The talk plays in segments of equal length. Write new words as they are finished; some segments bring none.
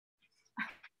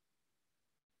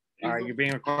All right, you're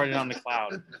being recorded on the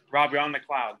cloud. Rob, you're on the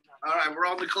cloud. All right, we're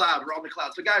on the cloud. We're on the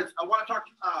cloud. So, guys, I want to talk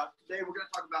today. We're going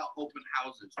to talk about open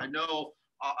houses. I know,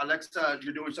 Alexa,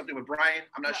 you're doing something with Brian.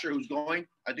 I'm not sure who's going.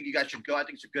 I think you guys should go. I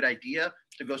think it's a good idea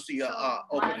to go see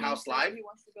open house live. He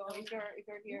wants to go. If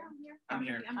you're here. I'm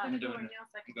here. I'm going to go right now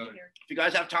so I can be here. If you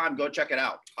guys have time, go check it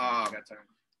out.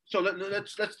 So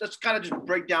let's kind of just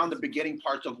break down the beginning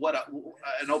parts of what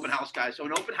an open house, guys. So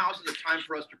an open house is a time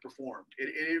for us to perform.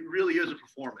 It really is a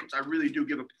performance. I really do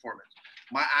give a performance.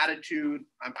 My attitude,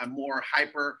 I'm more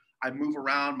hyper. I move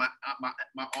around.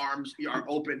 My arms are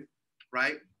open,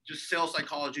 right? Just sales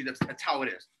psychology. That's how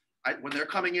it is. When they're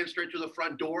coming in straight through the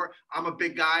front door, I'm a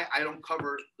big guy. I don't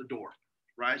cover the door,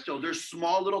 right? So there's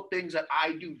small little things that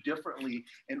I do differently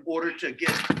in order to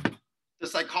get the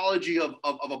psychology of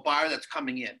a buyer that's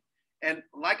coming in. And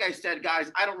like I said,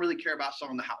 guys, I don't really care about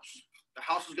selling the house. The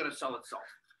house is going to sell itself.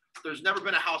 There's never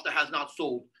been a house that has not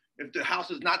sold. If the house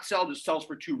is not sold, it sells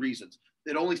for two reasons.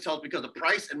 It only sells because of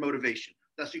price and motivation.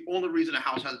 That's the only reason a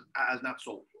house has not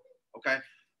sold, okay?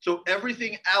 So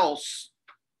everything else,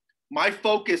 my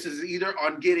focus is either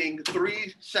on getting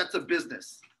 3 sets of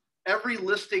business. Every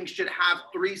listing should have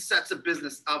 3 sets of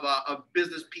business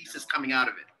business pieces coming out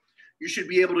of it. You should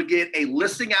be able to get a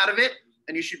listing out of it,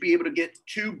 and you should be able to get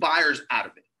 2 buyers out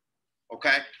of it,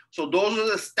 okay? So those are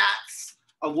the stats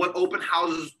of what open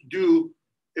houses do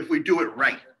if we do it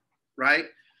right, right?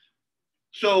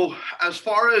 So as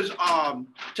far as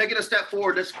taking a step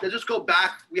forward, let's just go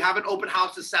back. We have an open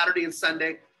house this Saturday and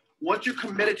Sunday. Once you're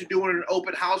committed to doing an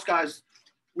open house, guys,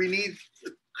 we need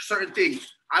certain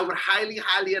things. I would highly,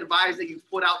 highly advise that you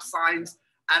put out signs.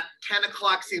 At 10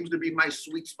 o'clock seems to be my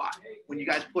sweet spot when you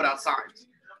guys put out signs.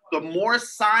 The more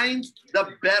signs, the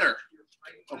better,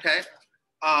 okay?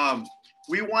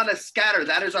 We want to scatter.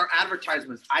 That is our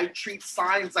advertisements. I treat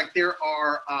signs like there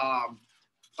are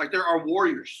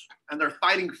warriors, and they're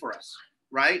fighting for us,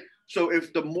 right? So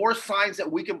if the more signs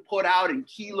that we can put out in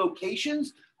key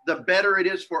locations, the better it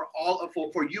is for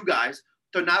you guys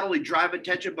to not only drive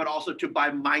attention, but also to buy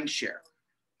mind share.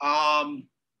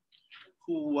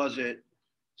 Who was it?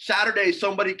 Saturday,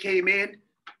 somebody came in.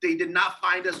 They did not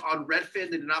find us on Redfin.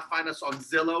 They did not find us on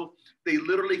Zillow. They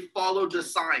literally followed the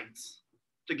signs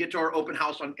to get to our open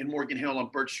house in Morgan Hill on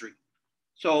Birch Street.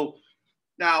 So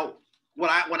now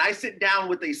when I sit down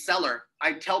with a seller,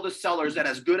 I tell the sellers that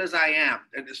as good as I am,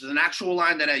 and this is an actual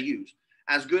line that I use,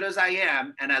 as good as I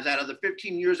am, and as out of the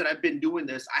 15 years that I've been doing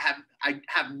this, I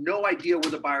have no idea where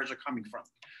the buyers are coming from.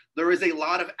 There is a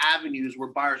lot of avenues where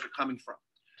buyers are coming from.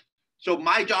 So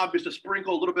my job is to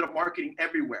sprinkle a little bit of marketing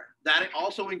everywhere. That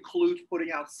also includes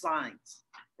putting out signs,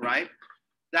 right?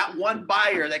 That one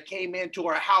buyer that came into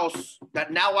our house, that's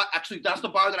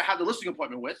the buyer that I have the listing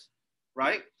appointment with,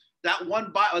 right? That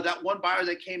one buyer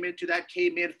that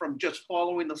came in from just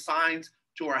following the signs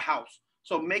to our house.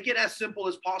 So make it as simple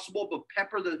as possible, but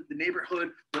pepper the neighborhood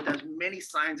with as many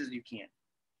signs as you can.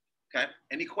 Okay,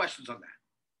 any questions on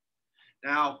that?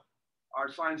 Now,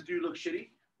 our signs do look shitty,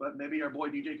 but maybe our boy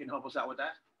DJ can help us out with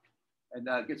that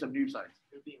and get some new signs.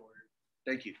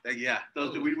 Thank you. Yeah,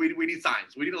 we need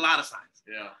signs. We need a lot of signs.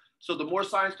 Yeah. So the more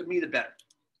signs to me, the better.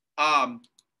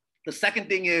 The second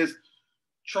thing is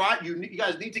you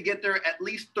guys need to get there at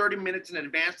least 30 minutes in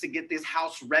advance to get this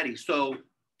house ready. So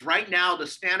right now, the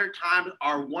standard times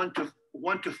are 1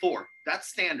 to 4. That's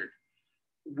standard.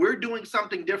 We're doing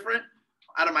something different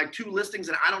out of my 2 listings,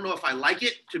 and I don't know if I like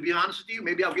it, to be honest with you.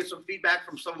 Maybe I'll get some feedback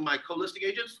from some of my co-listing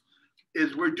agents,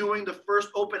 is we're doing the first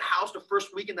open house, the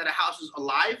first weekend that a house is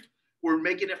alive. We're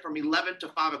making it from 11 to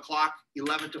 5 o'clock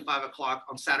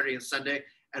on Saturday and Sunday.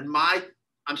 And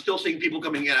I'm still seeing people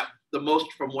coming in at the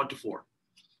most from 1 to 4.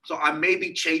 So I may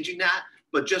be changing that,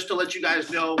 but just to let you guys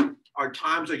know, our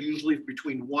times are usually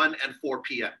between 1 and 4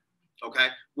 p.m., okay?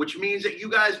 Which means that you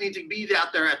guys need to be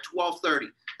out there at 12:30.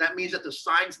 That means that the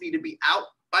signs need to be out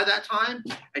by that time,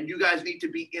 and you guys need to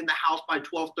be in the house by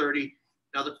 12:30.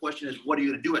 Now the question is, what are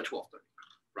you gonna do at 12:30,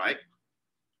 right?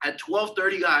 At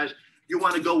 12:30, guys, you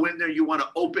wanna go in there, you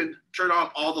wanna turn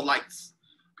on all the lights.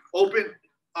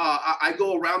 I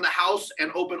go around the house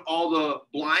and open all the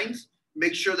blinds,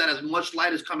 make sure that as much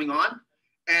light is coming on.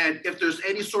 And if there's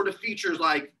any sort of features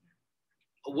like,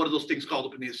 what are those things called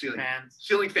up in the ceiling? Fans.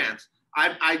 Ceiling fans.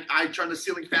 I turn the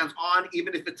ceiling fans on,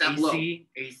 even if it's at low.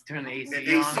 Turn the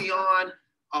AC on.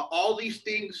 All these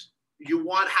things, you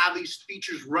want to have these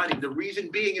features running. The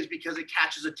reason being is because it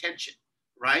catches attention,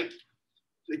 right?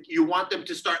 You want them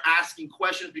to start asking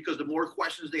questions, because the more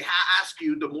questions they ask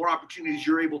you, the more opportunities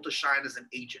you're able to shine as an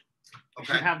agent.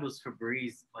 Okay. You should have those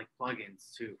Febreze like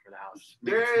plugins too for the house.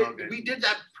 We did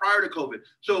that prior to COVID.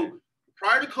 So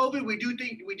prior to COVID, we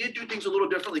did do things a little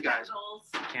differently, guys.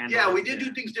 candles. Yeah, we did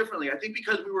do things differently. I think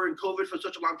because we were in COVID for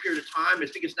such a long period of time, I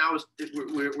think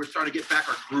we're starting to get back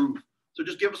our groove. So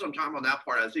just give us some time on that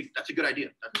part. I think that's a good idea.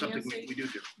 That's something we do.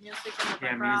 Music.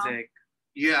 Yeah, music.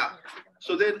 Yeah.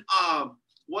 So then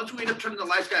once we end up turning the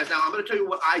lights, guys, now I'm going to tell you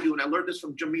what I do, and I learned this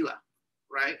from Jamila,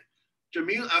 right?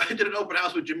 Jamila, I did an open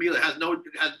house with Jamila, had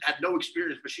no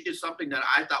experience, but she did something that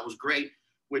I thought was great,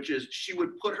 which is she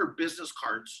would put her business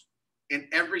cards in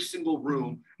every single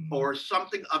room or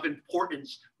something of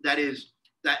importance that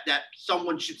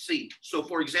someone should see. So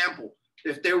for example,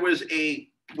 if there was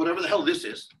whatever the hell this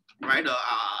is, right?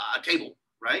 A table,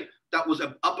 right? That was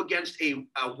up against a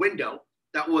window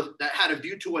that had a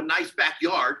view to a nice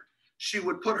backyard. She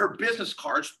would put her business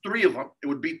cards, 3 of them, it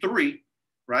would be 3,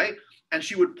 right? And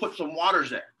she would put some waters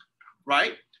there,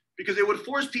 right? Because it would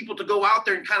force people to go out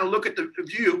there and kind of look at the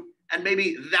view, and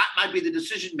maybe that might be the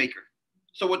decision maker.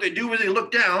 So what they do is they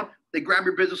look down, they grab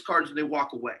your business cards and they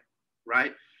walk away,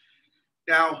 right?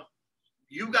 Now,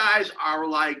 you guys are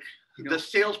like the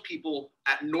salespeople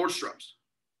at Nordstrom's,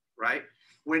 right?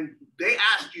 When they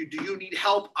ask you, do you need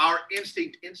help? Our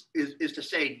instinct is to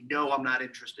say, no, I'm not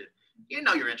interested. You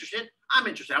know you're interested. I'm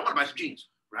interested. I want to buy some jeans,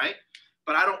 right?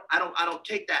 But I don't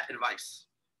take that advice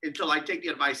until I take the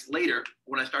advice later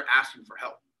when I start asking for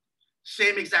help.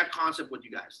 Same exact concept with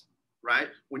you guys, right?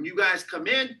 When you guys come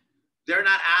in, they're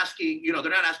not asking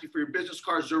for your business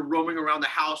cards. They're roaming around the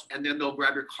house and then they'll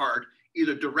grab your card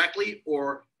either directly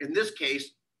or in this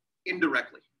case,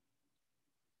 indirectly.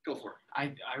 Go for it.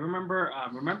 I remember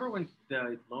when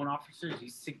the loan officers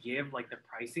used to give like the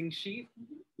pricing sheet.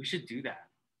 We should do that.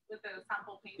 With the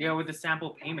sample payments. Yeah, with the sample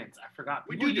payments. I forgot.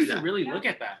 We People do used that. to really look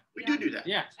at that. We do that.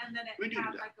 Yeah. And then We it do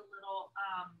had that. like a little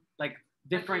Like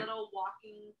different little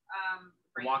walking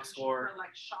walk range score. for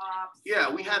like shops.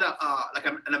 Yeah, we had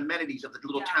an amenities of the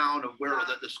little town of where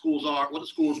the schools are, what the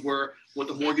schools were, what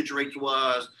the mortgage rates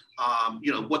was,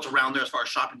 what's around there as far as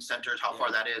shopping centers, how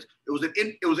far that is. It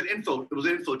was an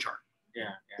info chart. Yeah.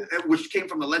 Which came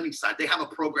from the lending side. They have a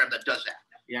program that does that.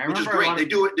 Yeah, which is great. They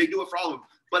do it for all of them.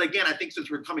 But again, I think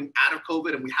since we're coming out of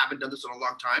COVID and we haven't done this in a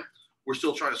long time, we're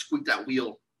still trying to squeak that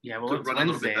wheel. Yeah, well, it's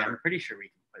Wednesday. I'm pretty sure we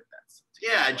can put that.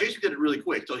 Yeah, Jason did it really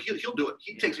quick, so he'll do it.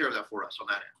 He takes care of that for us on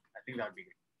that end. I think that would be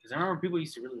good because I remember people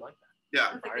used to really like that.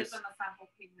 Yeah. It gives them a sample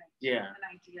payment. Yeah. An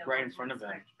idea right in front of them.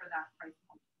 For that price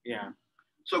point. Yeah.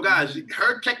 So guys,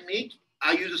 her technique,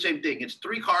 I use the same thing. It's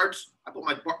 3 cards. I put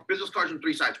my business cards on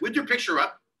 3 sides with your picture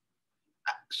up.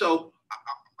 So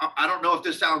I don't know if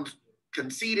this sounds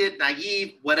conceited,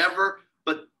 naive, whatever,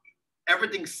 but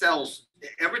everything sells.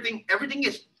 Everything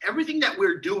that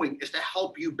we're doing is to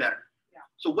help you better. Yeah.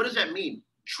 So what does that mean?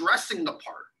 Dressing the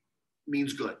part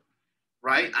means good,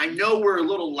 right? I know we're a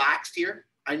little laxed here.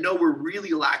 I know we're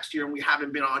really laxed here and we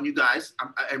haven't been on you guys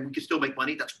and we can still make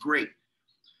money. That's great.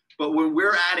 But when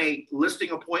we're at a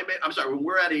listing appointment, when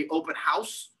we're at an open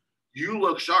house, you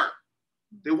look sharp.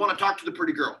 They want to talk to the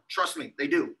pretty girl. Trust me, they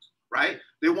do, right?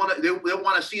 They want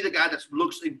to see the guy that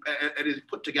looks and is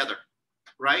put together,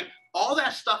 right? All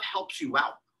that stuff helps you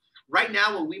out. Right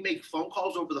now, when we make phone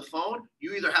calls over the phone,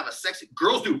 you either have a sexy,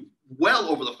 girls do well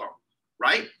over the phone,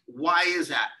 right? Why is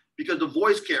that? Because the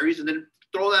voice carries, and then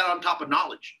throw that on top of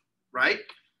knowledge, right?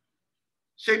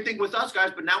 Same thing with us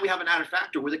guys, but now we have an added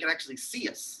factor where they can actually see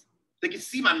us. They can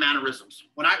see my mannerisms.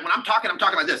 When I'm talking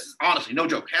like this. Honestly, no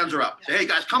joke. Hands are up. Say, hey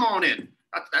guys, come on in.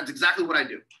 That's exactly what I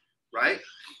do, right?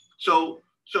 So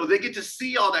they get to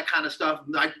see all that kind of stuff.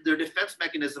 Like their defense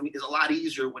mechanism is a lot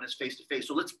easier when it's face to face.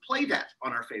 So let's play that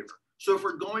on our favor. So if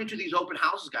we're going to these open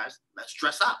houses, guys, let's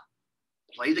dress up.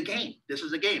 Play the game. This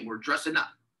is a game. We're dressing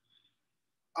up.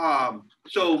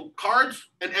 So cards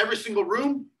in every single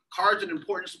room. Cards in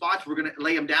important spots. We're going to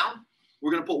lay them down.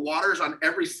 We're going to put waters on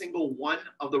every single one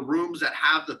of the rooms that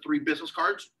have the 3 business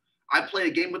cards. I play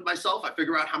a game with myself. I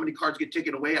figure out how many cards get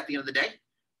taken away at the end of the day.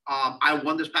 I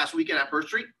won this past weekend at First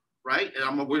Street, right?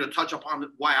 And we're going to touch upon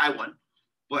why I won.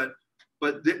 But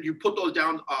you put those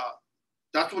down.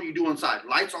 That's what you do inside.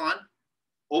 Lights on,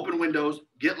 open windows,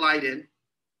 get light in,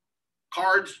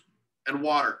 cards, and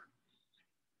water.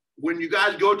 When you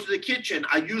guys go to the kitchen,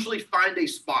 I usually find a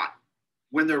spot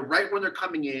when they're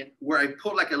coming in where I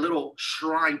put like a little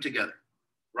shrine together,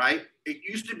 right? It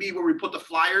used to be where we put the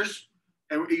flyers,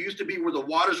 and it used to be where the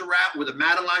waters were at, where the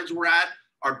Madelines were at,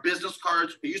 our business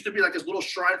cards. It used to be like this little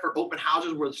shrine for open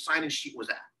houses where the sign-in sheet was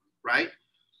at, right?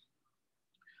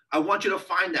 I want you to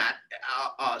find that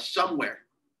somewhere,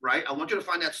 right? I want you to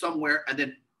find that somewhere and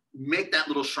then make that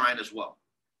little shrine as well,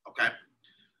 okay?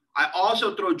 I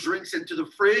also throw drinks into the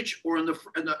fridge or in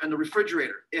the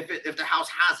refrigerator if the house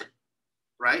has it,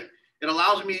 right? It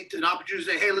allows me an opportunity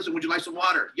to say, hey, listen, would you like some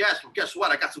water? Yes, well, guess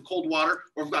what? I got some cold water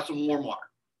or I've got some warm water,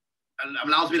 and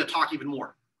allows me to talk even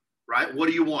more, right? What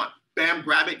do you want? Bam,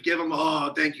 grab it, give them,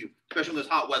 oh, thank you, especially in this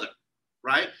hot weather,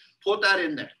 right? Put that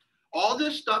in there. All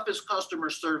this stuff is customer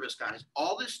service, guys.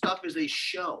 All this stuff is a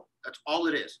show. That's all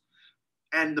it is.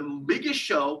 And the biggest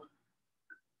show,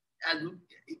 and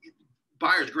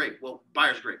buyer's great. Well,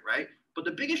 buyer's great, right? But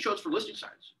the biggest show is for listing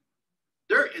sites.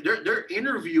 They're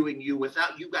interviewing you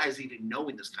without you guys even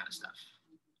knowing this kind of stuff,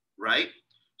 right?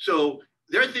 So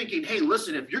they're thinking, hey,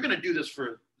 listen, if you're doing this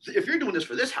for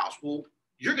this house, well,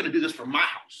 you're going to do this for my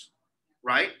house,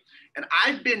 right? And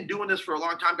I've been doing this for a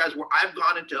long time, guys, where I've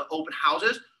gone into open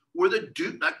houses where the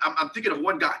dude, like, I'm thinking of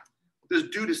one guy. This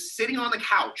dude is sitting on the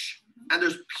couch and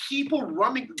there's people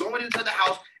going inside the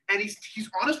house, and he's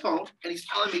on his phone and he's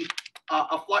telling me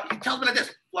a flyer. He tells me like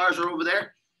this: flyers are over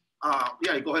there.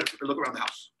 Yeah, you go ahead and look around the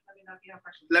house.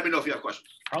 Let me know if you have questions.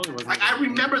 Probably wasn't. Like, I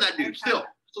remember that dude still.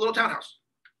 It's a little townhouse.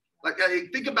 Like,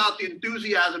 think about the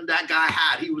enthusiasm that guy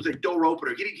had. He was a door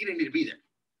opener. He didn't need to be there,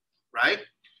 right?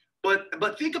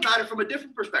 But think about it from a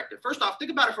different perspective. First off,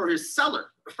 think about it for his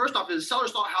seller. First off, if his seller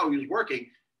saw how he was working,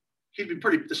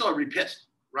 the seller would be pissed,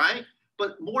 right?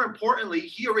 But more importantly,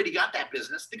 he already got that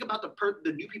business. Think about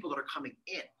the new people that are coming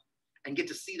in and get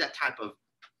to see that type of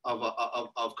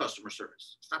customer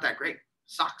service. It's not that great. It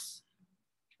sucks,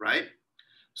 right?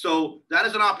 So that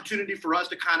is an opportunity for us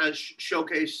to kind of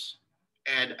showcase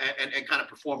and kind of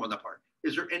perform on that part.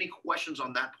 Is there any questions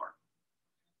on that part?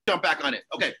 Jump back on it.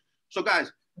 Okay, so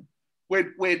guys,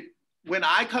 when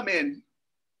I come in,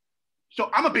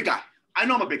 so I'm a big guy. I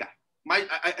know I'm a big guy.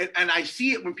 And I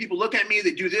see it when people look at me.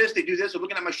 They do this. They're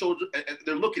looking at my shoulders. And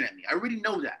they're looking at me. I already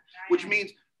know that, which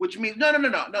means no,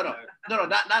 not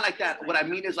like that. What I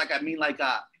mean is like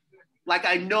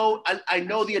I know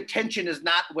the attention is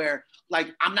not where,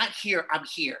 like, I'm not here. I'm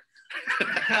here.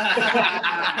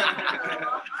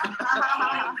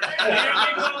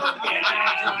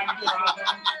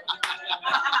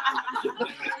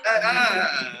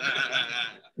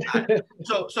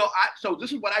 So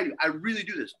this is what I do. I really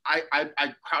do this. I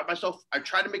crowd myself. I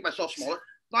try to make myself smaller.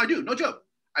 No, I do. No joke.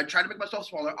 I try to make myself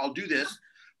smaller. I'll do this.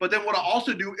 But then what I'll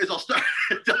also do is I'll start.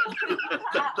 I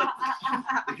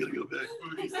gotta go back.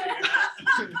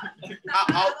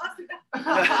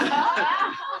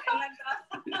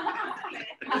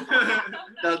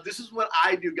 Now, this is what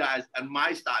I do, guys, on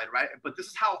my side, right? But this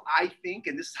is how I think,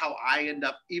 and this is how I end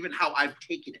up, even how I've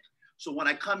taken it. So when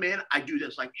I come in, I do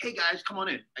this, like, hey, guys, come on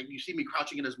in. And you see me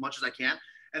crouching in as much as I can.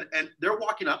 And they're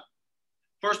walking up.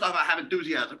 First off, I have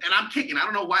enthusiasm. And I'm kicking. I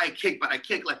don't know why I kick, but I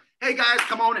kick like, hey, guys,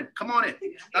 come on in. Come on in.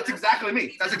 That's exactly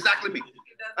me. That's exactly me.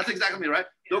 That's exactly me, right?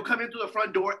 They'll come in through the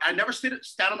front door. I never stand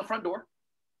on the front door,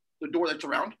 the door that's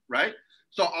around, right?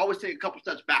 So I always take a couple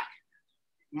steps back.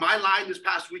 My line this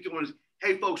past weekend was,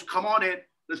 hey, folks, come on in.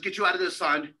 Let's get you out of the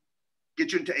sun,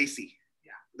 get you into AC.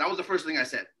 Yeah. That was the first thing I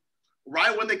said.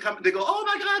 Right when they come, they go, oh,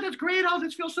 my God, that's great. Oh,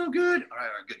 this feels so good. All right,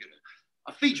 good.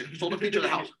 A feature, sold a feature of the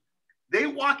house. They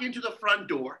walk into the front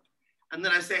door, and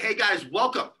then I say, hey, guys,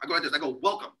 welcome. I go like this. I go,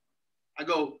 welcome. I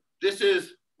go, this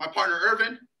is my partner,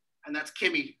 Irvin, and that's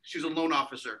Kimmy. She's a loan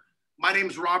officer. My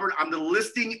name's Robert. I'm the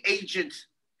listing agent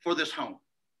for this home.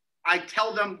 I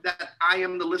tell them that I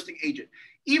am the listing agent,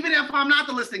 even if I'm not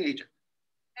the listing agent.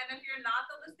 And if you're not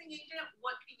the listing agent,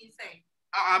 what can you say?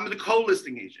 I'm the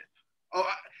co-listing agent. Oh,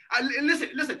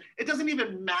 listen, it doesn't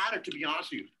even matter, to be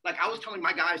honest with you. Like, I was telling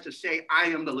my guys to say, I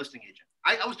am the listing agent.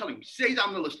 I was telling them, say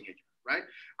I'm the listing agent, right?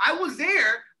 I was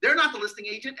there. They're not the listing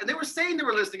agent. And they were saying they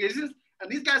were listing agents. And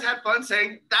these guys had fun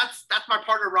saying, that's my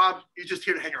partner, Rob. He's just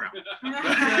here to hang around.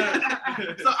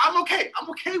 So I'm okay. I'm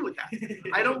okay with that.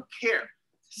 I don't care.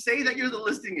 Say that you're the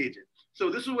listing agent. So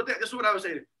this is what I was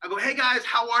saying. I go, hey, guys,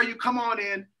 how are you? Come on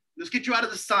in. Let's get you out of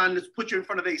the sun. Let's put you in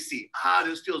front of AC.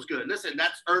 This feels good. Listen,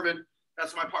 that's Irvin.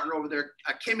 That's my partner over there.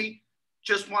 Kimmy,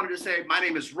 just wanted to say, my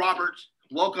name is Robert.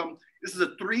 Welcome. This is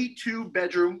a 3-2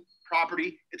 bedroom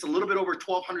property. It's a little bit over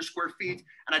 1,200 square feet.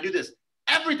 And I do this.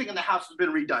 Everything in the house has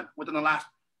been redone within the last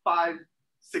 5-6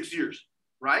 years,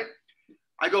 right?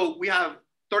 I go, we have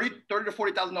 $30,000 to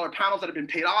 $40,000 panels that have been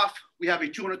paid off. We have a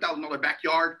 $200,000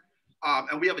 backyard.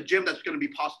 And we have a gym that's going to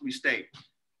be possibly stayed.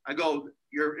 I go,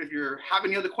 if you're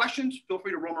having any other questions, feel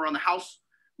free to roam around the house.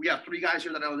 We have 3 guys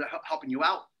here that are helping you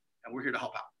out, and we're here to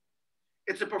help out.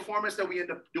 It's a performance that we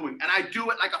end up doing. And I do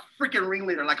it like a freaking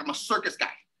ringleader, like I'm a circus guy.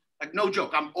 Like, no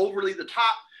joke. I'm overly the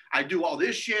top. I do all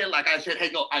this shit. Like I said, hey,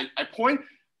 go, I point,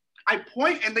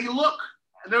 and they look.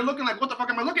 And they're looking like, what the fuck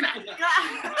am I looking at?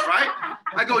 Right?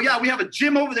 I go, yeah, we have a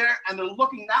gym over there, and they're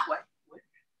looking that way.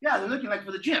 Yeah, they're looking like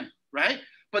for the gym, right?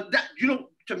 But that,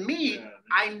 to me,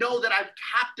 I know that I've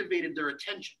captivated their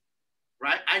attention,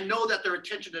 right? I know that their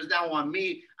attention is now on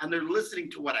me, and they're listening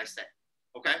to what I say,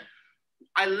 okay?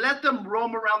 I let them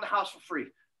roam around the house for free.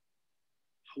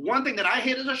 One thing that I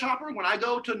hate as a shopper, when I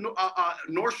go to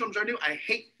Nordstrom's or new, I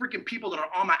hate freaking people that are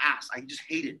on my ass. I just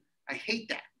hate it. I hate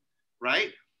that,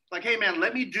 right? Like, hey man,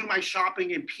 let me do my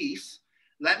shopping in peace.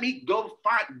 Let me go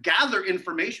gather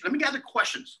information. Let me gather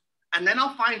questions, and then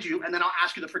I'll find you, and then I'll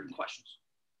ask you the freaking questions,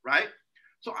 right?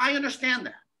 So I understand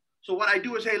that. So what I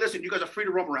do is, hey, listen, you guys are free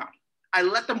to roam around. I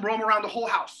let them roam around the whole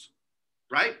house,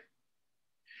 right?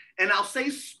 And I'll say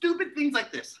stupid things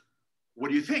like this. What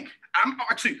do you think?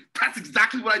 That's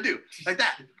exactly what I do. Like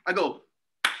that. I go,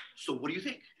 so what do you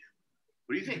think?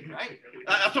 What do you think, right?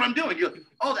 That's what I'm doing. You go,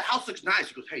 oh, the house looks nice.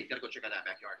 He goes, hey, you got to go check out that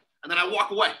backyard. And then I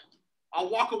walk away. I'll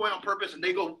walk away on purpose, and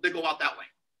they go out that way,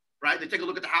 right? They take a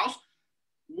look at the house.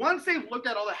 Once they've looked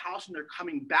at all the house and they're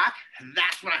coming back,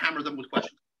 that's when I hammer them with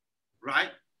questions,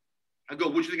 right? I go,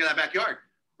 what'd you think of that backyard,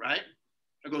 right?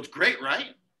 I go, it's great, right?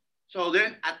 So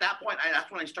then at that point,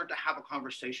 that's when I start to have a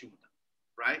conversation with them,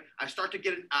 right? I start to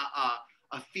get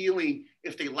a feeling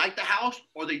if they like the house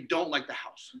or they don't like the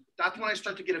house. That's when I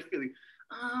start to get a feeling.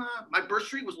 My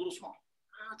bursary was a little small.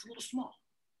 It's a little small,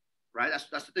 right?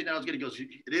 That's the thing that I was getting. He goes,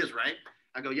 it is, right?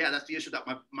 I go, yeah, that's the issue that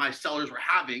my sellers were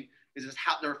having. Is this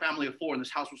house? They're a family of 4, and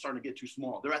this house was starting to get too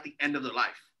small. They're at the end of their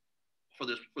life for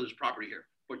this property here.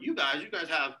 But you guys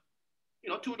have,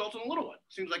 2 adults and a little one.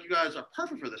 Seems like you guys are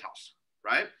perfect for this house,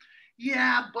 right?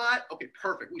 Yeah, but okay,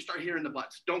 perfect. We start hearing the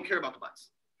buts. Don't care about the buts.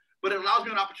 But it allows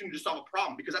me an opportunity to solve a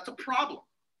problem, because that's a problem.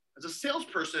 As a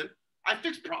salesperson, I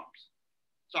fix problems.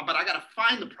 But I got to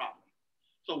find the problem.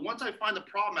 So once I find the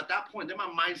problem, at that point, then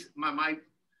my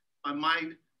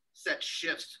mindset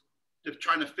shifts to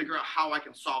trying to figure out how I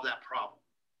can solve that problem,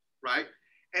 right?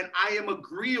 And I am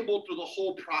agreeable through the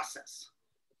whole process.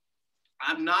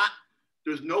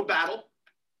 There's no battle.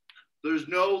 There's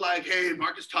no like, hey,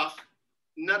 Mark is tough.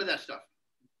 None of that stuff.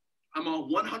 I'm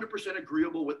 100%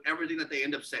 agreeable with everything that they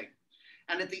end up saying.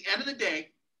 And at the end of the day,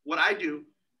 what I do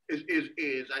is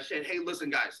I said, hey, listen,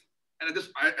 guys. And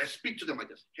I speak to them like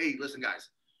this. Hey, listen, guys,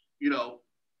 we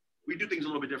do things a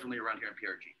little bit differently around here in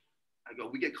PRG. I go,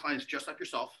 we get clients just like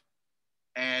yourself,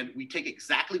 and we take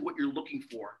exactly what you're looking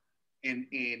for in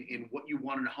what you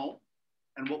want in a home.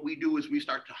 And what we do is we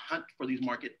start to hunt for these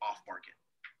off market,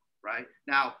 right?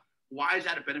 Now, why is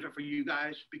that a benefit for you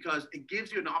guys? Because it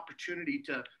gives you an opportunity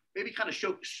to maybe kind of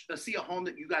see a home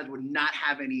that you guys would not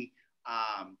have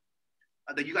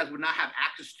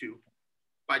access to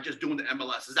by just doing the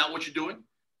MLS. Is that what you're doing?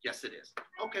 Yes, it is.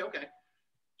 Okay.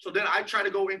 So then I try to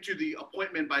go into the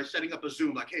appointment by setting up a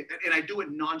Zoom, like, hey, and I do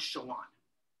it nonchalant,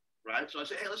 right? So I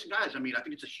say, hey, listen, guys, I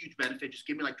think it's a huge benefit. Just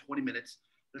give me like 20 minutes.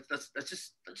 Let's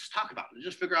just talk about it. Let's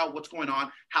just figure out what's going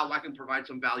on, how I can provide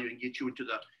some value and get you into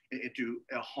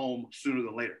a home sooner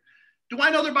than later. Do I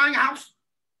know they're buying a house?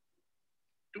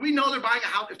 Do we know they're buying a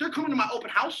house? If they're coming to my open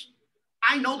house,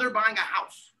 I know they're buying a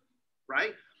house,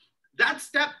 right?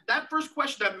 That first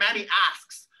question that Manny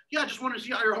asks, yeah, I just wanted to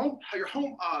see how your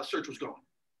home search was going.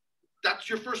 That's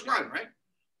your first line, right?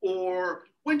 Or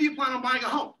when do you plan on buying a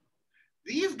home?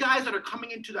 These guys that are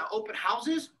coming into the open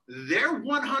houses, they're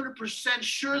 100%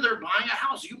 sure they're buying a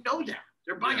house. You know that.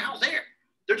 They're buying a house there.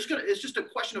 It's just a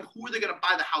question of who are they going to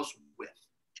buy the house with,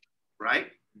 right?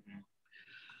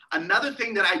 Mm-hmm. Another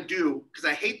thing that I do, because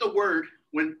I hate the word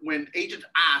when agents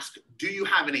ask, do you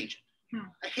have an agent?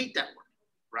 I hate that word,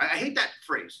 right? I hate that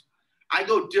phrase. I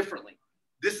go differently.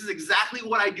 This is exactly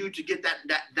what I do to get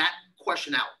that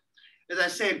question out. As I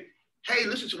say, hey,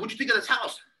 listen, so what'd you think of this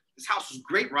house? This house is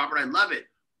great, Robert. I love it.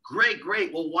 Great.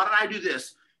 Well, why don't I do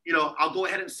this? I'll go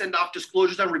ahead and send off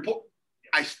disclosures and report.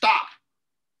 I stop.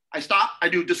 I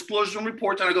do disclosures and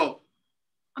reports, and I go,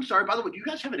 I'm sorry, by the way, do you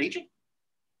guys have an agent?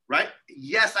 Right?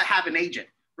 Yes, I have an agent.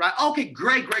 Right? Okay,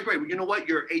 great. Well, you know what?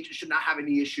 Your agent should not have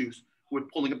any issues with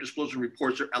pulling up disclosure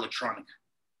reports or electronic.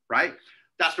 Right?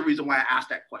 That's the reason why I asked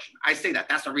that question. I say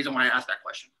that's the reason why I asked that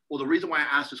question. Well, the reason why I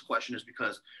asked this question is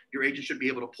because your agent should be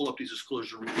able to pull up these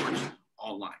disclosure reports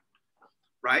online.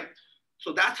 Right?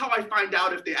 So that's how I find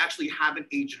out if they actually have an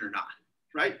agent or not.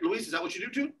 Right? Luis, is that what you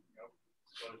do too?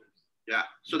 Yep. Yeah.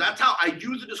 So that's how I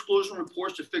use the disclosure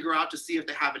reports to figure out to see if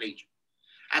they have an agent.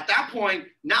 At that point,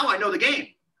 now I know the game.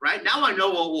 Right? Now I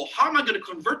know, well, how am I going to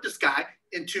convert this guy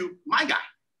into my guy?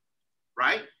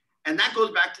 Right? And that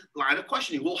goes back to the line of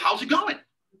questioning. Well, how's it going?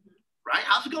 Right?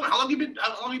 How's it going? How long have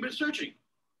you been searching?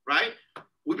 Right?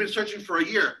 We've been searching for a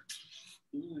year.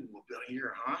 Ooh, about a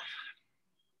year, huh?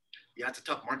 Yeah, it's a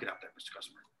tough market out there, Mr.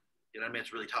 Customer. You know what I mean?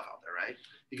 It's really tough out there, right?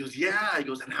 He goes, yeah. He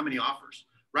goes, and how many offers?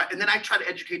 Right? And then I try to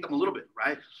educate them a little bit,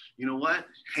 right? You know what?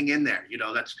 Hang in there.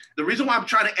 That's the reason why I'm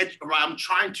trying to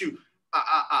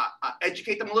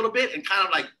educate them a little bit and kind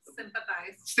of like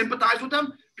sympathize with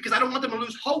them, because I don't want them to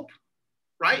lose hope.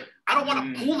 right? I don't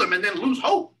want to pull them and then lose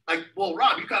hope. Like, well,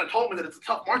 Rob, you kind of told me that it's a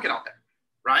tough market out there,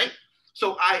 right?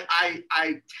 So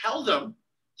I tell them,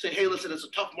 say, hey, listen, it's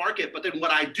a tough market. But then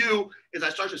what I do is I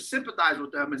start to sympathize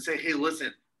with them and say, hey,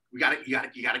 listen, you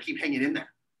gotta keep hanging in there,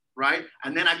 right?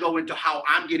 And then I go into how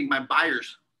I'm getting my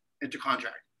buyers into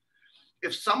contract.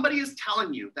 If somebody is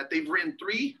telling you that they've written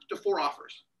 3 to 4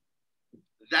 offers,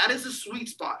 that is a sweet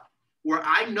spot where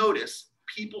I notice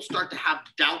people start to have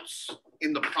doubts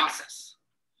in the process.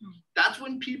 That's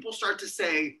when people start to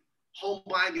say, home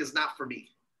buying is not for me.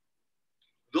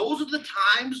 Those are the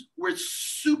times where it's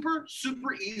super,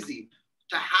 super easy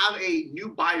to have a new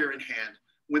buyer in hand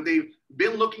when they've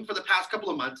been looking for the past couple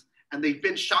of months and they've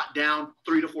been shot down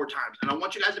 3 to 4 times. And I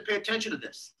want you guys to pay attention to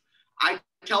this. I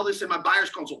tell this in my buyer's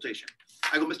consultation.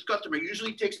 I go, Mr. Customer, it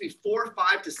usually takes me 4,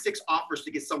 5 to 6 offers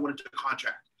to get someone into the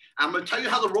contract. And I'm going to tell you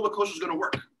how the roller coaster is going to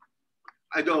work.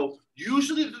 I go,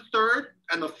 usually the 3rd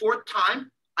and the 4th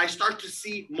time, I start to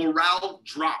see morale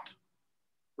drop,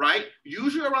 right?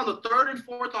 Usually around the 3rd and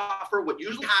 4th offer, what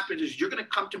usually happens is you're going to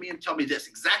come to me and tell me this,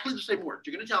 exactly the same words.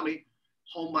 You're going to tell me,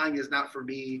 home buying is not for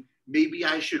me. Maybe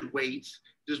I should wait.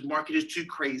 This market is too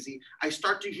crazy. I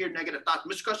start to hear negative thoughts.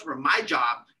 Mr. Customer, my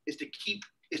job is to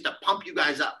pump you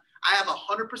guys up. I have a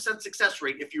 100% success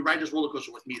rate if you ride this roller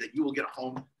coaster with me that you will get a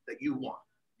home that you want.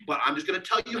 But I'm just going to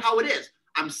tell you how it is.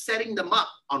 I'm setting them up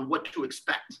on what to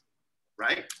expect,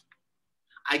 right?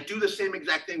 I do the same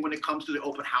exact thing when it comes to the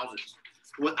open houses.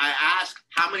 When I ask,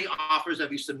 how many offers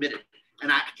have you submitted?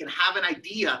 And I can have an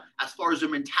idea as far as their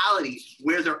mentality,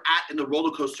 where they're at in the roller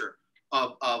coaster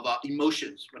of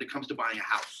emotions when it comes to buying a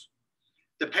house.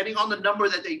 Depending on the number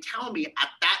that they tell me, at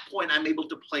that point, I'm able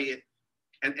to play it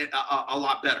a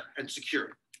lot better and secure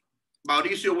it.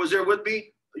 Mauricio was there with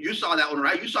me. You saw that one,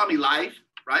 right? You saw me live,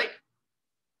 right?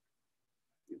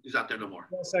 He's not there no more.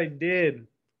 Yes, I did.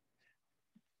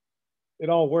 It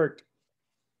all worked.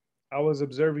 I was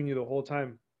observing you the whole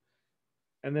time.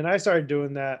 And then I started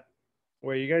doing that.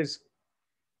 Where you guys,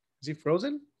 is he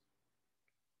frozen?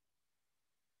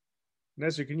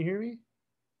 Nestor, can you hear me?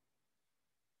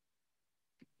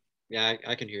 Yeah,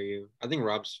 I can hear you. I think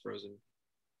Rob's frozen.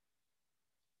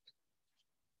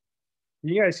 Can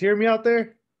you guys hear me out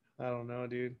there? I don't know,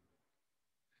 dude.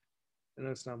 I know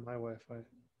it's not my Wi-Fi.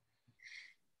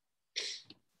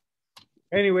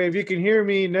 Anyway, if you can hear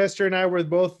me, Nestor and I were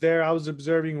both there. I was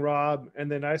observing Rob,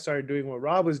 and then I started doing what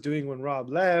Rob was doing when Rob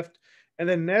left. And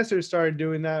then Nestor started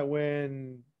doing that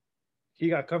when he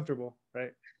got comfortable,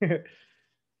 right?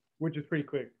 Which is pretty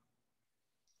quick.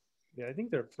 Yeah, I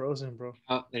think they're frozen, bro.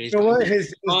 Oh, then he's You know what? gone.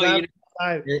 His laptop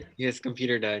died. His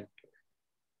computer died.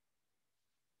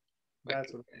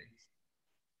 That's what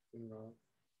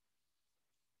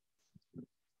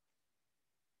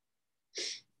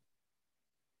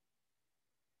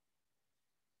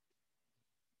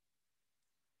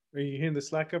Are you hitting the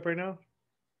Slack up right now?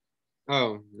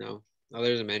 Oh no. Oh,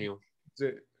 there's a manual.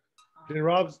 Did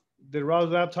Rob's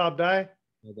laptop die?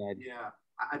 Oh, died. Yeah,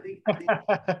 I think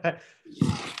I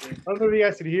don't know if you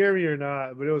guys could hear me or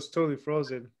not, but it was totally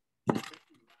frozen.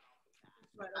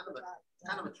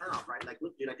 kind of a turnoff, right? Like,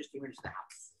 look, dude, I just came into the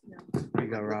house. Yeah. You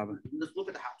got Rob. Let's look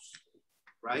at the house,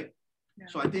 right? Yeah.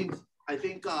 So I think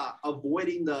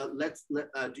avoiding the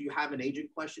do you have an agent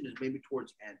question is maybe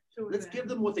towards end. Let's give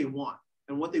them what they want,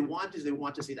 and what they want is they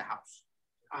want to see the house.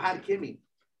 I had Kimmy.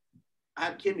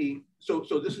 So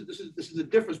this is the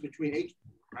difference between agents,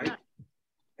 right?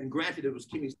 And granted, it was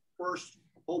Kimmy's first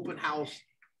open house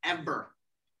ever,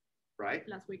 right?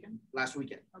 Last weekend,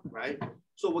 okay. Right?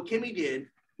 So what Kimmy did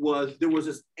was there was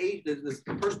this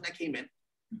person that came in,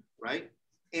 right?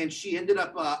 And she ended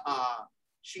up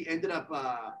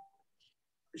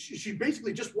she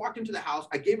basically just walked into the house.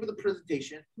 I gave her the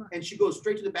presentation, and she goes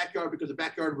straight to the backyard because the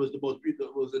backyard was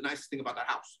the nicest thing about that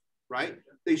house, right?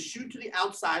 They shoot to the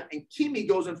outside, and Kimmy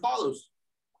goes and follows,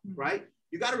 right?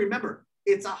 You got to remember,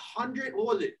 it's 100. What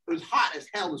was it? It was hot as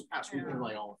hell this past weekend.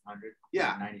 Like almost 100.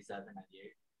 Yeah. 97,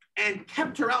 98. And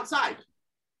kept her outside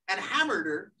and hammered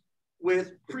her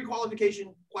with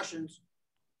pre-qualification questions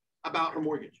about her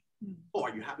mortgage. Oh,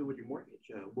 are you happy with your mortgage?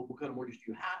 What kind of mortgage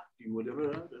do you have? Do you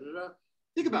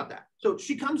think about that. So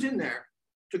she comes in there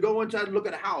to go inside and look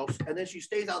at a house, and then she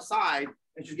stays outside,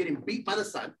 and she's getting beat by the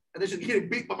sun, and then she's getting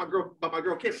beat by my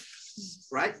girl Kim,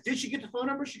 right? Did she get the phone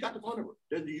number? She got the phone number.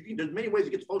 There's many ways to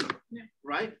get the phone number,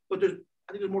 right? But I think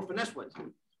there's more finesse ways.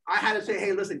 I had to say,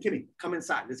 hey, listen, Kimmy, come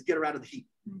inside. Let's get her out of the heat.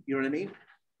 You know what I mean?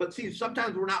 But see,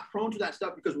 sometimes we're not prone to that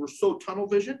stuff because we're so tunnel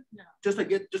vision, just to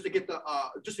get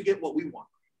what we want.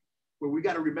 Where we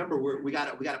got to remember, we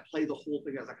got to play the whole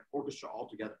thing as like an orchestra all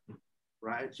together,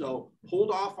 right? So hold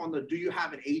off on the do you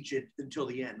have an agent until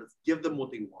the end. Let's give them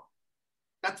what they want.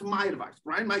 That's my advice.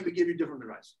 Brian might give you different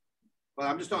advice, but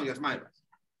I'm just telling you that's my advice.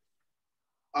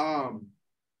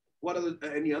 What other?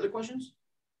 Any other questions?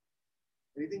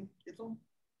 Anything?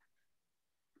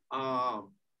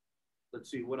 Let's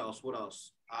see. What else? What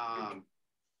else?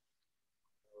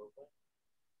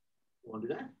 You want to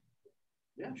do that?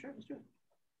 Yeah, sure. Let's do it.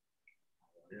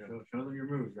 Yeah. Show them your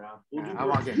moves, Rob.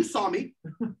 You saw me.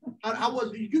 How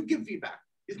was it? You give feedback.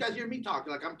 These guys hear me talk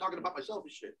like I'm talking about myself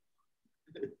and shit.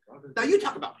 Now you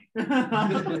talk about me.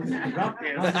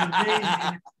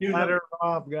 Better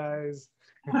Rob, guys.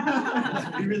 You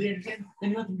really understand?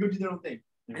 Then you let them go do their own thing.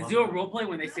 Let's do a role play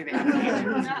when they say they have an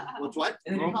agent. What's what?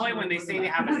 Role play when they say they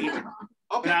have an agent.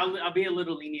 Okay. But I'll be a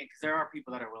little lenient because there are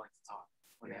people that are willing to talk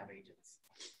when they have agents.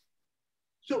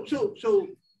 So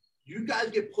you guys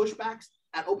get pushbacks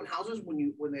at open houses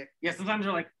when they? Yeah, sometimes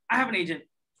they're like, I have an agent.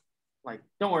 Like,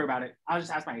 don't worry about it. I'll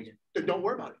just ask my agent. Don't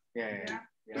worry about it.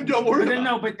 Yeah. Don't worry But about it.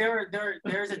 No, but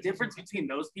there's a difference between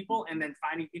those people and then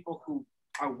finding people who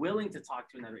are willing to talk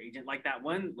to another agent, like that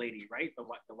one lady, right? The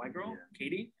white girl,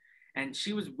 Katie, and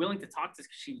she was willing to talk to us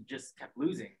because she just kept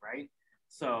losing, right?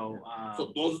 So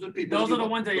those are the people. Those are the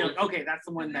ones that you're like, okay, that's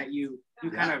the one that you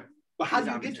kind of. But how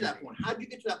did you get to that point? How did you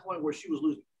get to that point where she was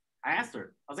losing? I asked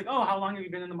her. I was like, oh, how long have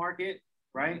you been in the market,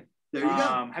 right? There you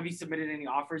go. Have you submitted any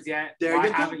offers yet? Why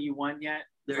haven't you won yet?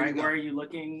 There right? You go. Where are you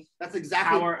looking? That's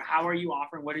exactly. How are you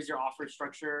offering? What is your offer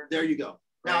structure? There you go.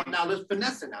 Right. Now let's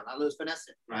finesse it. Now let's finesse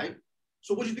it. Right.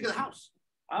 So what did you think of the house?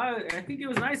 I think it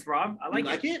was nice, Rob. I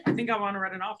like it. I think I want to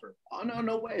write an offer. Oh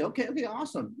no way. Okay,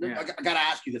 awesome. Yeah. I gotta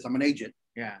ask you this. I'm an agent.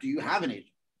 Yeah. Do you have an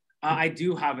agent? I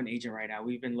do have an agent right now.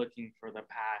 We've been looking for the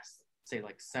past, say,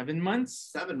 like 7 months.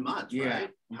 7 months, Yeah.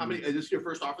 right? How many? Is this your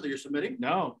first offer that you're submitting?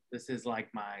 No, this is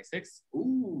like my 6th.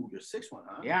 Ooh, your 6th one,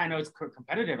 huh? Yeah, I know it's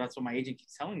competitive. That's what my agent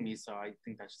keeps telling me. So I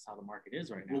think that's just how the market is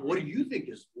right now. Well, what do you think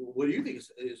is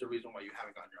the reason why you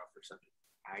haven't gotten your offer accepted?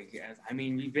 I guess. I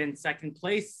mean, you've been second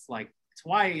place like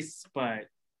twice, but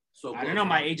So I don't know.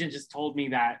 My agent just told me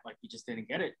that like you just didn't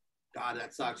get it. God,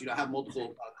 that sucks. I have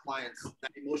multiple clients.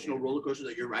 That emotional roller coaster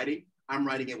that you're riding, I'm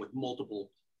riding it with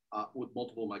multiple of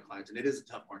my clients, and it is a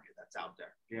tough market that's out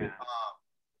there. Yeah.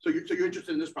 So you're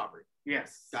interested in this property?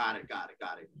 Yes. Got it.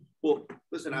 Well,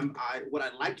 listen, what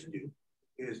I'd like to do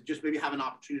is just maybe have an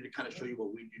opportunity to kind of show you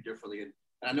what we do differently. And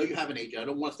I know you have an agent. I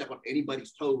don't want to step on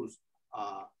anybody's toes,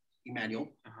 Emmanuel,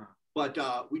 but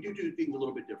we do things a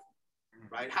little bit different,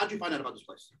 right? How'd you find out about this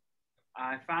place?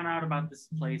 I found out about this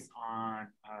place on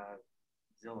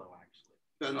Zillow, actually.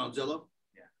 Found it on Zillow?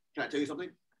 Yeah. Can I tell you something?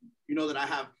 You know that I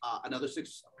have another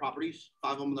 6 properties,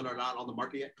 5 of them that are not on the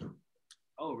market yet.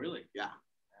 Oh, really? Yeah.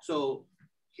 So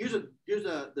here's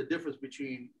the difference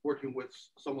between working with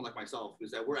someone like myself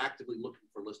is that we're actively looking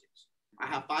for listings. I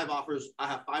have 5 offers. I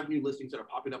have 5 new listings that are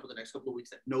popping up in the next couple of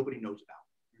weeks that nobody knows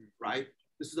about, right?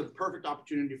 This is a perfect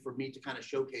opportunity for me to kind of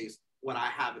showcase what I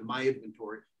have in my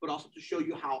inventory, but also to show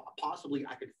you how possibly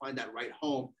I could find that right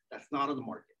home that's not on the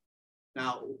market.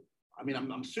 Now, I mean,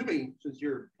 I'm assuming since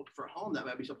you're looking for a home, that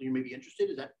might be something you may be interested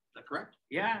in. Is that correct?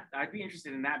 Yeah, I'd be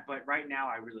interested in that. But right now,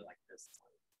 I really like this.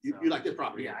 You like this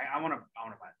property? Yeah, I want to buy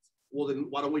this. Well, then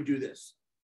why don't we do this?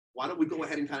 Why don't we go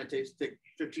ahead and kind of take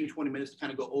 15, 20 minutes to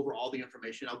kind of go over all the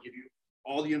information. I'll give you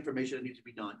all the information that needs to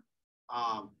be done.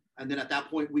 And then at that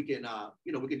point, we can,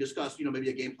 we can discuss, maybe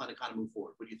a game plan to kind of move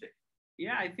forward. What do you think?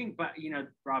 Yeah, I think, but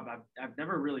Rob, I've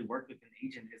never really worked with an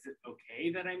agent. Is it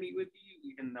okay that I meet with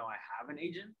you, even though I have an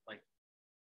agent? Like,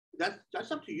 that's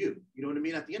up to you. You know what I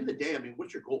mean? At the end of the day, I mean,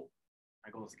 what's your goal?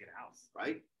 My goal is to get a house,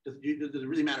 right? Does it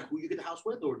really matter who you get the house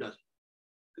with, or does it?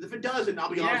 Because if it does, and I'll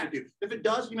be honest with you, if it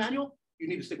does, Emmanuel, you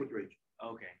need to stick with your agent.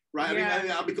 Okay. Right. Yeah. I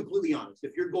mean, I'll be completely honest.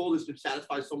 If your goal is to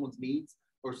satisfy someone's needs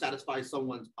or satisfy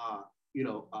someone's, you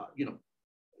don't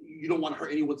want to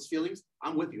hurt anyone's feelings,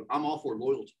 I'm with you. I'm all for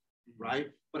loyalty. Right.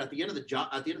 But at the end of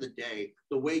the day,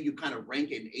 the way you kind of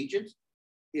rank an agent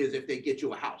is if they get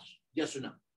you a house. Yes or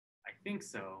no? I think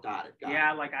so. Got it.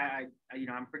 Yeah, like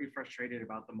I'm pretty frustrated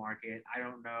about the market. I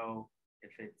don't know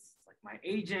if it's like my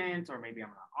agent, or maybe I'm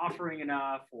not offering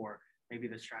enough, or maybe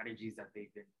the strategies that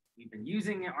we've been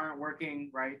using aren't working,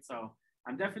 right? So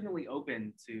I'm definitely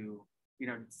open to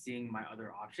seeing my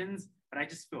other options, but I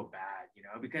just feel bad,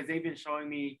 because they've been showing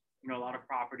me a lot of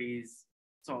properties.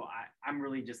 So I'm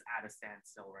really just at a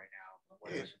standstill right now.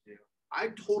 What I should do. I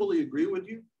totally agree with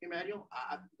you, Emmanuel.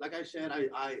 Like I said,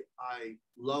 I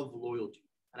love loyalty,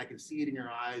 and I can see it in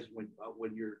your eyes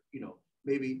when you're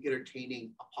maybe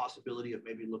entertaining a possibility of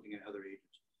maybe looking at other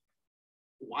agents.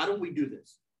 Why don't we do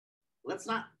this? Let's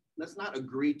not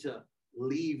agree to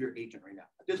leave your agent right now.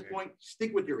 At this point,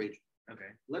 stick with your agent. Okay.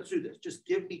 Let's do this. Just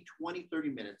give me 20, 30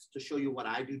 minutes to show you what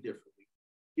I do differently.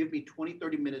 give me 20,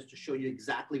 30 minutes to show you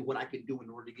exactly what I can do in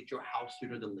order to get your house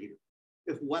sooner than later.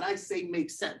 If what I say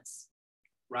makes sense,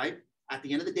 right? At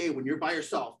the end of the day, when you're by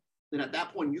yourself, then at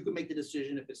that point, you can make the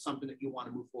decision if it's something that you want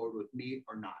to move forward with me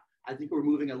or not. I think we're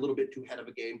moving a little bit too ahead of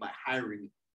a game by hiring me.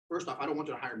 First off, I don't want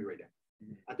you to hire me right now.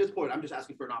 At this point, I'm just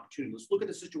asking for an opportunity. Let's look at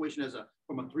the situation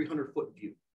from a 300-foot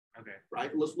view. Okay.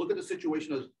 Right? Let's look at the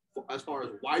situation as far as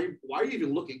why are you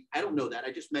even looking? I don't know that.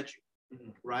 I just met you.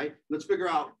 Right? Let's figure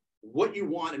out what you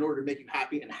want in order to make you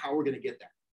happy and how we're going to get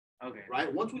there. Okay.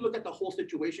 Right? Once we look at the whole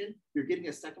situation, you're getting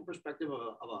a second perspective of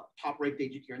a top-rate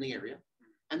agent here in the area.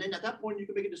 And then at that point, you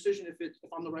can make a decision if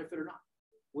I'm the right fit or not.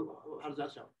 How does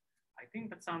that sound? I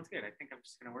think that sounds good. I think I'm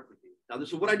just going to work with you. Now, this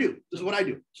is what I do. This is what I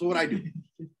do. This is what I do.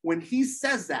 When he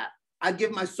says that, I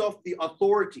give myself the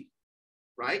authority,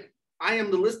 right? I am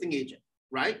the listing agent,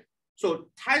 right? So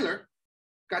Tyler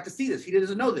got to see this. He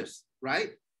doesn't know this,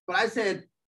 right? But I said,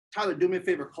 Tyler, do me a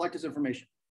favor, collect this information.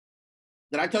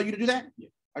 Did I tell you to do that? Yeah.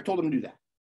 I told him to do that,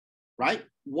 right?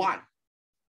 Why?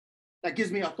 That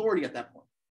gives me authority at that point,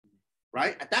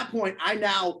 right? At that point, I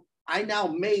now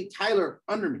made Tyler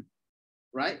under me,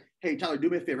 right? Hey, Tyler, do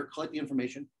me a favor, collect the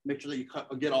information, make sure that you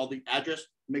get all the address,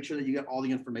 make sure that you get all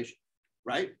the information,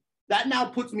 right? That now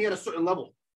puts me at a certain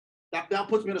level. That now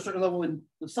puts me at a certain level in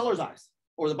the seller's eyes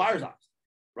or the buyer's eyes,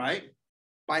 right?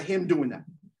 By him doing that.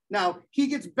 Now, he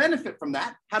gets benefit from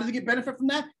that. How does he get benefit from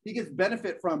that? He gets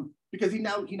benefit from, because he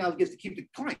now gets to keep the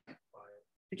client.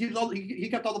 He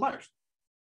kept all the buyers,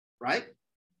 right?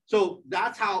 So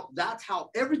that's how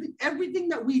everything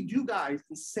that we do, guys,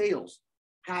 in sales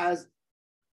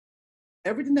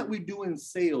everything that we do in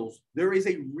sales, there is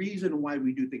a reason why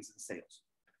we do things in sales,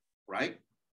 right?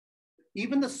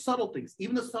 Even the subtle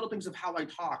things of how I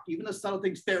talk, even the subtle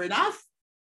things, fair enough,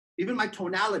 even my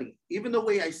tonality, even the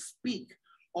way I speak,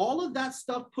 all of that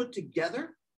stuff put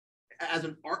together as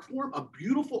an art form, a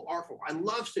beautiful art form. I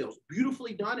love sales,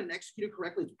 beautifully done and executed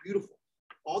correctly, it's beautiful.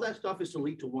 All that stuff is to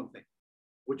lead to one thing,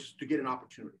 which is to get an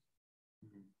opportunity,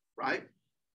 right?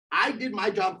 I did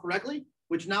my job correctly,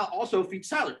 which now also feeds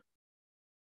Tyler.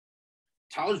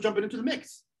 Tyler's jumping into the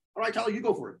mix. All right, Tyler, you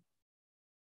go for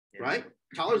it, right?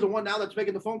 Tyler's the one now that's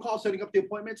making the phone call, setting up the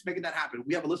appointments, making that happen.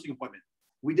 We have a listing appointment.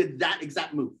 We did that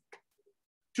exact move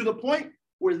to the point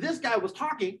where this guy was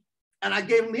talking and I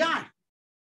gave him the eye.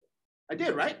 I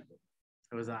did, right?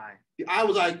 It was I. The eye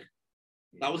was like,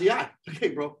 that was the eye. Okay,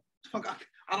 bro.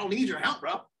 I don't need your help,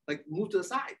 bro. Like, move to the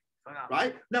side,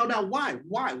 right? Now, why?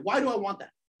 Why do I want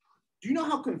that? Do you know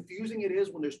how confusing it is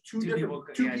when there's two people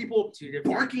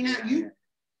barking at you? Yeah.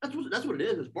 That's what it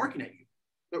is. It's barking at you.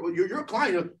 You're a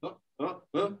client. And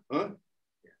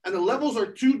the levels are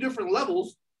two different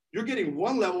levels. You're getting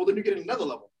one level, then you're getting another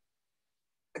level.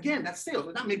 Again, that's sales.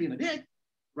 It's not me being a dick,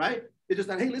 right? It's just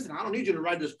that, hey, listen, I don't need you to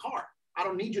ride this car. I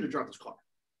don't need you to drive this car.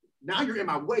 Now you're in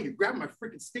my way. You're grabbing my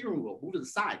freaking steering wheel. Move to the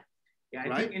side. Yeah,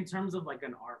 I think in terms of like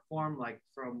an art form, like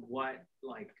from what,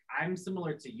 like I'm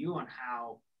similar to you on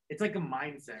how it's like a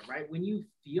mindset, right? When you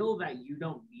feel that you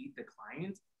don't need the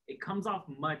client, it comes off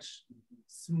much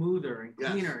smoother and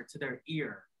cleaner to their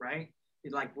ear, right?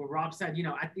 It's like what Rob said,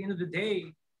 at the end of the day,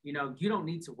 you don't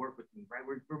need to work with me, right?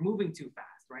 We're moving too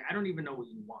fast, right? I don't even know what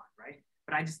you want, right?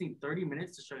 But I just need 30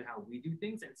 minutes to show you how we do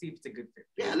things and see if it's a good fit.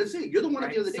 Yeah, let's see. You're the one at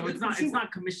the end of the day. So it's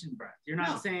not commission breath. You're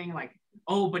not saying like,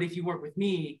 oh, but if you work with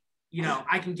me,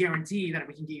 I can guarantee that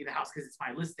we can get you the house because it's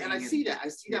my listing. And I see that. I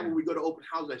see that when we go to open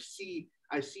houses.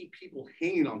 I see people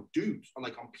hanging on dudes, on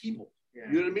people. Yeah.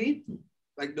 You know what I mean?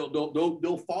 Like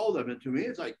they'll follow them. And to me,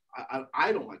 it's like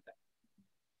I don't like that.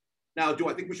 Now, do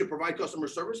I think we should provide customer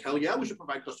service? Hell yeah, we should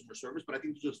provide customer service. But I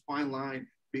think there's just fine line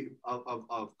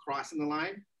of crossing the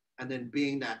line and then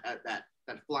being that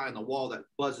fly on the wall that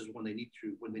buzzes when they need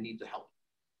to help.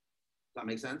 Does that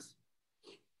make sense?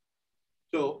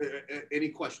 So, any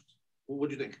questions? What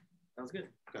do you think? That was good.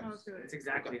 Okay. It's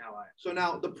exactly how I. So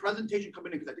now the presentation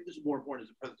coming in, because I think this is more important,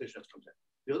 is the presentation that comes in.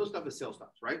 The other stuff is sales stuff,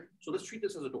 right? So let's treat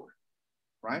this as a door,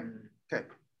 right? Okay,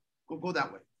 go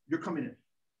that way. You're coming in.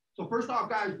 So first off,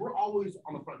 guys, we're always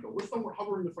on the front door. We're somewhere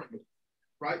hovering the front door,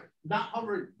 right? Not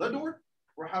hovering the door.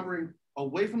 We're hovering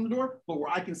away from the door, but where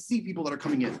I can see people that are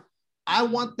coming in. I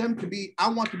want to be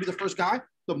the first guy.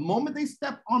 The moment they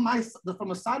step on from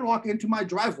the sidewalk into my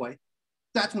driveway,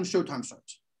 that's when showtime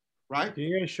starts, right? Can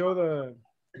you guys show the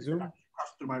Zoom?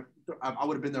 I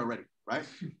would have been there already, right?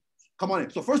 Come on in.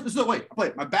 So first, this is the way I play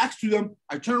it. My back's to them.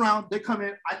 I turn around. They come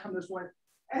in. I come this way.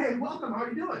 Hey, welcome. How are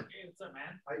you doing? Hey, what's up,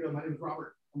 man? How you doing? My name is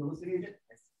Robert. I'm the listing agent.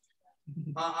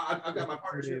 I've got my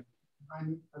partnership.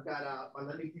 I've got my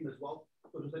lending team as well.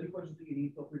 So if there's any questions that you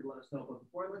need, feel free to let us know. But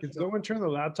before I let Can someone turn the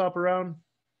laptop around?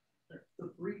 It's a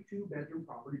 3-2 bedroom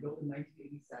property built in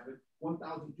 1987,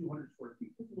 1,000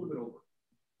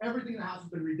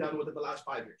 redone within the last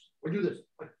 5 years. We do this.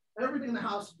 Like everything in the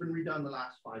house has been redone in the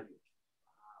last 5 years.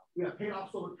 We have paid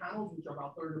off solar panels, which are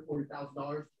about $30,000 to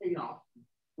 $40,000 paid off.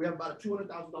 We have about a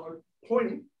 $200,000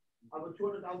 pointing of a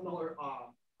 $200,000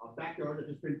 backyard that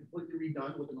has been completely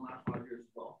redone within the last 5 years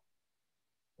as well.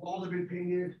 Walls have been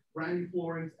painted, brand new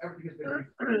floorings, everything has been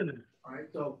redone. All right.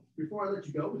 So before I let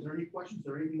you go, is there any questions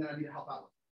or anything that I need to help out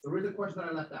with? There is a question that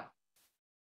I left out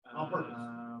on purpose.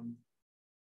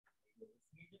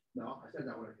 No, I said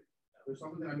that one. There's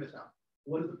something that I missed out.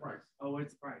 What is the price? Oh,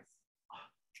 what's the price?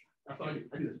 That's what I do.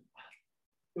 I do this.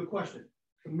 Good question.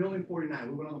 $1,049,000.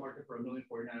 We went on the market for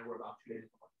 $1,049,000. We're about 2 days.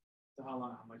 So how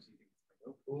long? How much do you think it's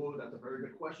going to go? Oh, that's a very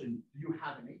good question. Do you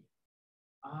have an agent?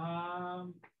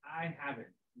 I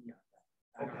haven't. Yeah.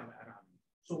 I don't have it.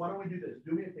 So why don't we do this?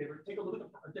 Do me a favor. Take a look at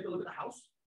the house.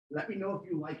 Let me know if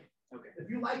you like it. Okay. If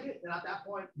you like it, then at that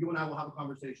point, you and I will have a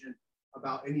conversation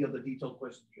about any of the detailed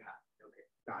questions you have. Okay.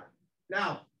 Got it.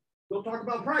 Now, we'll talk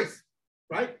about price,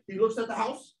 right? He looks at the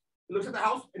house. He looks at the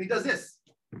house and he does this.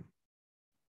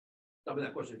 Tell me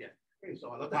that question again. Okay, so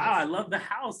I love the house. I love the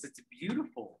house. It's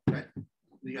beautiful. Okay.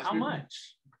 How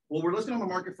much? Well, we're listing on the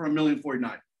market for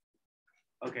 $1,049,000.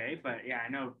 Okay, but yeah, I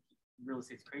know real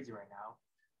estate's crazy right now.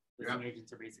 Listing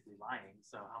agents are basically lying.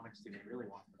 So how much do they really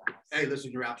want for the house? Hey,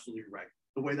 listen, you're absolutely right.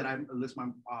 The way that I list my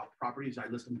properties, I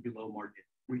list them below market.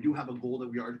 We do have a goal that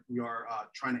we are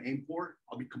trying to aim for.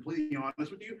 I'll be completely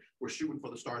honest with you. We're shooting for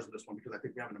the stars of this one because I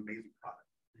think we have an amazing product.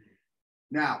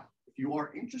 Now, if you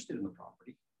are interested in the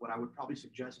property, what I would probably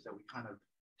suggest is that we kind of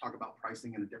talk about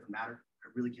pricing in a different matter.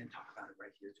 I really can't talk about it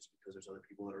right here just because there's other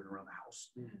people that are around the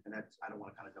house. And that's, I don't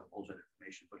want to kind of divulge that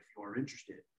information. But if you are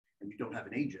interested and you don't have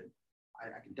an agent,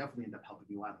 I can definitely end up helping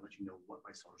you out and let you know what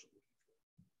my sellers are looking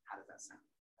for. How does that sound?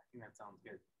 I think that sounds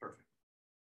good. Perfect.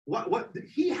 What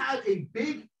he had a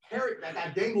big carrot that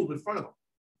got dangled in front of him,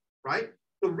 right?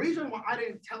 The reason why I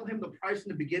didn't tell him the price in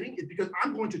the beginning is because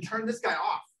I'm going to turn this guy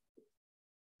off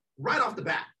right off the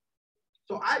bat.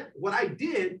 So what I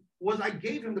did was I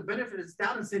gave him the benefit of the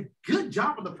doubt and said, good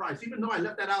job on the price, even though I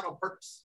left that out on purpose.